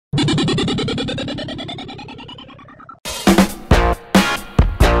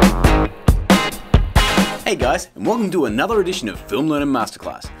Hey guys, and welcome to another edition of Film Learnin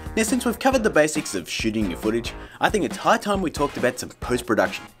Masterclass. Now since we've covered the basics of shooting your footage, I think it's high time we talked about some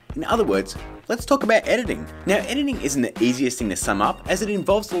post-production. In other words, let's talk about editing. Now editing isn't the easiest thing to sum up as it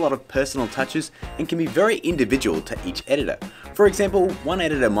involves a lot of personal touches and can be very individual to each editor. For example, one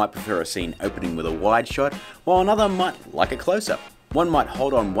editor might prefer a scene opening with a wide shot, while another might like a close-up. One might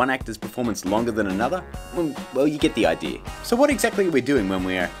hold on one actor's performance longer than another. Well, you get the idea. So what exactly are we doing when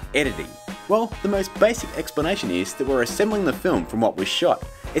we are editing? Well, the most basic explanation is that we're assembling the film from what was shot.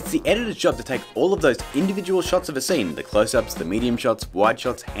 It's the editor's job to take all of those individual shots of a scene, the close-ups, the medium shots, wide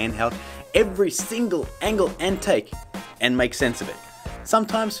shots, handheld, every single angle and take, and make sense of it.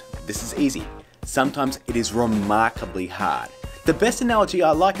 Sometimes this is easy, sometimes it is remarkably hard. The best analogy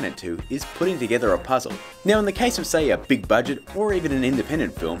I liken it to is putting together a puzzle. Now in the case of say a big budget or even an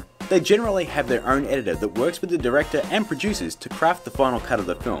independent film, they generally have their own editor that works with the director and producers to craft the final cut of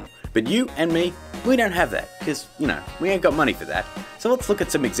the film. But you and me, we don't have that, because, you know, we ain't got money for that. So let's look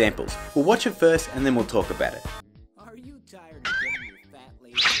at some examples. We'll watch it first and then we'll talk about it. Are you tired of getting your fat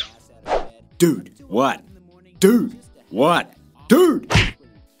lazy ass out of bed? Dude, what? Dude, what? Dude!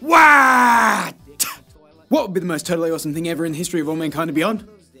 What? What would be the most totally awesome thing ever in the history of all mankind and beyond?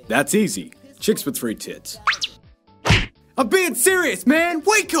 That's easy. Chicks with 3 tits. I'm being serious, man!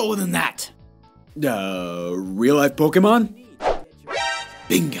 Way cooler than that! Real life Pokemon?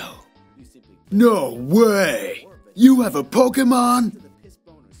 Bingo. No way! You have a Pokemon?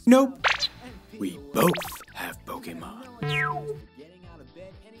 Nope. We both have Pokemon.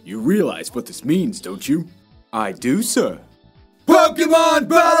 You realize what this means, don't you? I do, sir. Pokemon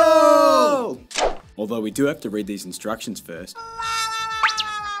Battle! Although we do have to read these instructions first.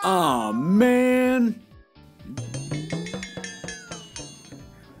 Aw, man!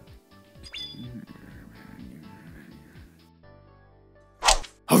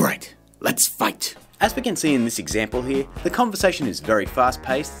 Alright, let's fight! As we can see in this example here, the conversation is very fast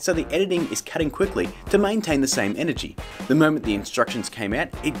paced, so the editing is cutting quickly to maintain the same energy. The moment the instructions came out,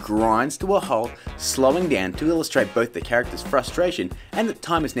 it grinds to a halt, slowing down to illustrate both the character's frustration and that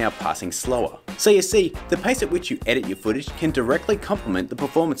time is now passing slower. So you see, the pace at which you edit your footage can directly complement the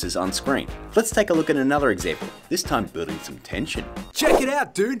performances on screen. Let's take a look at another example, this time building some tension. Check it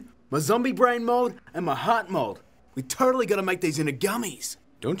out, dude! My zombie brain mold and my heart mold. We totally gotta make these into gummies.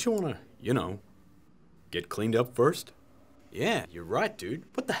 Don't you wanna, you know, get cleaned up first? Yeah, you're right, dude.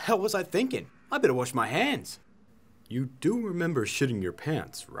 What the hell was I thinking? I better wash my hands. You do remember shitting your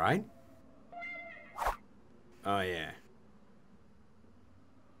pants, right? Oh, yeah.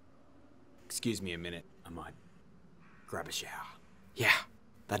 Excuse me a minute. I might grab a shower. Yeah,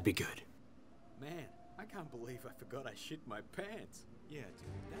 that'd be good. Man, I can't believe I forgot I shit my pants. Yeah, dude,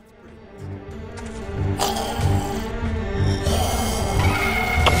 that's pretty...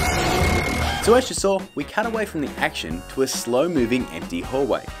 So as you saw, we cut away from the action to a slow-moving empty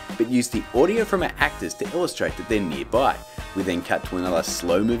hallway, but used the audio from our actors to illustrate that they're nearby. We then cut to another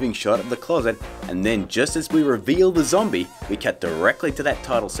slow-moving shot of the closet, and then just as we reveal the zombie, we cut directly to that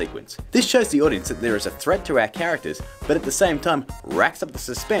title sequence. This shows the audience that there is a threat to our characters, but at the same time racks up the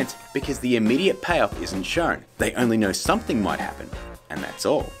suspense because the immediate payoff isn't shown. They only know something might happen, and that's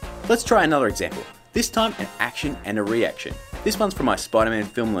all. Let's try another example, this time an action and a reaction. This one's from my Spider-Man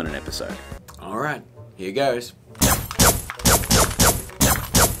Film Learnin episode. Alright, here goes.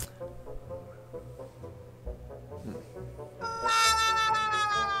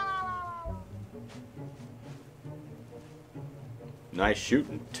 Nice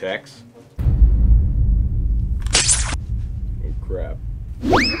shooting, Tex. Oh crap.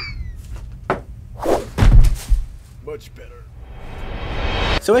 Much better.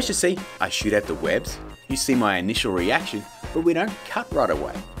 So as you see, I shoot out the webs, you see my initial reaction, but we don't cut right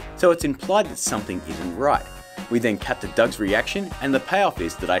away. So it's implied that something isn't right. We then cut to Doug's reaction and the payoff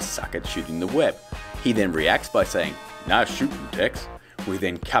is that I suck at shooting the web. He then reacts by saying, "Nice shooting, Tex." We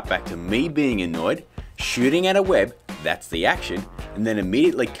then cut back to me being annoyed, shooting at a web, that's the action, and then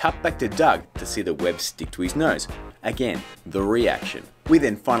immediately cut back to Doug to see the web stick to his nose. Again, the reaction. We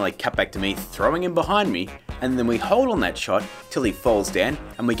then finally cut back to me throwing him behind me, and then we hold on that shot till he falls down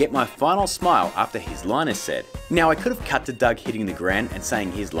and we get my final smile after his line is said. Now I could have cut to Doug hitting the ground and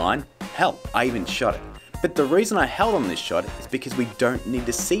saying his line, hell, I even shot it. But the reason I held on this shot is because we don't need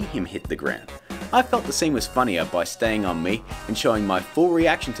to see him hit the ground. I felt the scene was funnier by staying on me and showing my full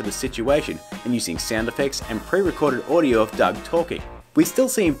reaction to the situation and using sound effects and pre-recorded audio of Doug talking. We still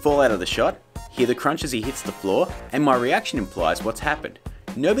see him fall out of the shot, hear the crunch as he hits the floor, and my reaction implies what's happened.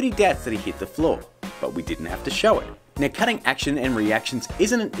 Nobody doubts that he hit the floor, but we didn't have to show it. Now cutting action and reactions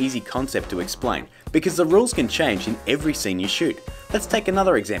isn't an easy concept to explain because the rules can change in every scene you shoot. Let's take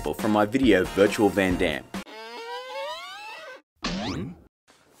another example from my video Virtual Van Damme.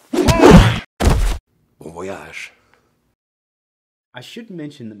 gosh. I should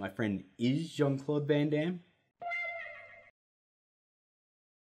mention that my friend is Jean-Claude Van Damme.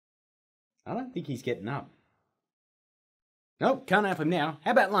 I don't think he's getting up. Nope, can't have him now.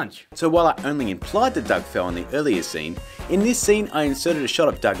 How about lunch? So while I only implied that Doug fell in the earlier scene, in this scene I inserted a shot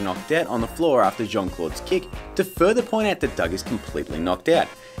of Doug knocked out on the floor after Jean-Claude's kick to further point out that Doug is completely knocked out,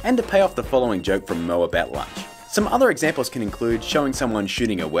 and to pay off the following joke from Mo about lunch. Some other examples can include showing someone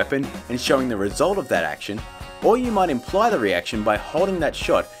shooting a weapon and showing the result of that action, or you might imply the reaction by holding that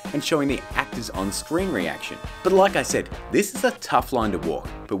shot and showing the actor's on-screen reaction. But like I said, this is a tough line to walk,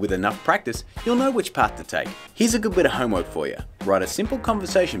 but with enough practice, you'll know which path to take. Here's a good bit of homework for you. Write a simple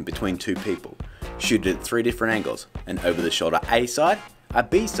conversation between two people. Shoot it at 3 different angles, an over-the-shoulder A side, a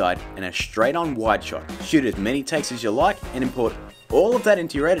B side, and a straight-on wide shot. Shoot as many takes as you like and import all of that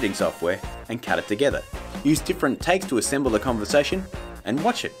into your editing software and cut it together. Use different takes to assemble the conversation and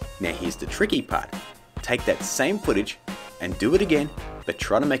watch it. Now here's the tricky part. Take that same footage and do it again, but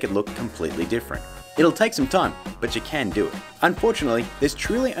try to make it look completely different. It'll take some time, but you can do it. Unfortunately, there's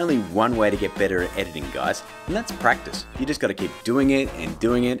truly only one way to get better at editing, guys, and that's practice. You just gotta keep doing it,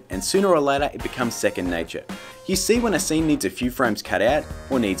 and sooner or later it becomes second nature. You see when a scene needs a few frames cut out,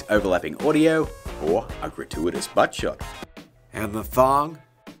 or needs overlapping audio, or a gratuitous butt shot. And the thong?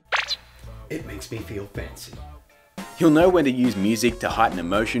 It makes me feel fancy. You'll know when to use music to heighten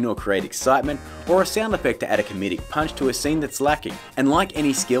emotion or create excitement, or a sound effect to add a comedic punch to a scene that's lacking. And like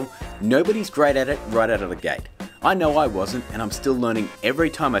any skill, nobody's great at it right out of the gate. I know I wasn't, and I'm still learning every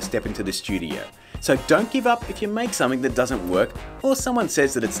time I step into the studio. So don't give up if you make something that doesn't work, or someone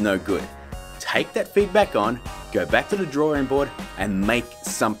says that it's no good. Take that feedback on, go back to the drawing board, and make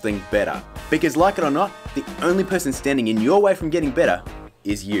something better. Because like it or not, the only person standing in your way from getting better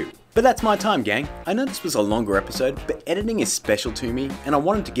is you. But that's my time, gang. I know this was a longer episode, but editing is special to me and I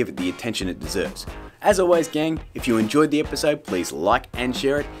wanted to give it the attention it deserves. As always, gang, if you enjoyed the episode, please like and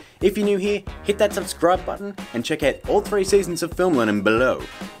share it. If you're new here, hit that subscribe button and check out all 3 seasons of Film Learnin below.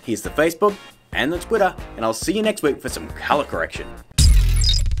 Here's the Facebook and the Twitter, and I'll see you next week for some color correction.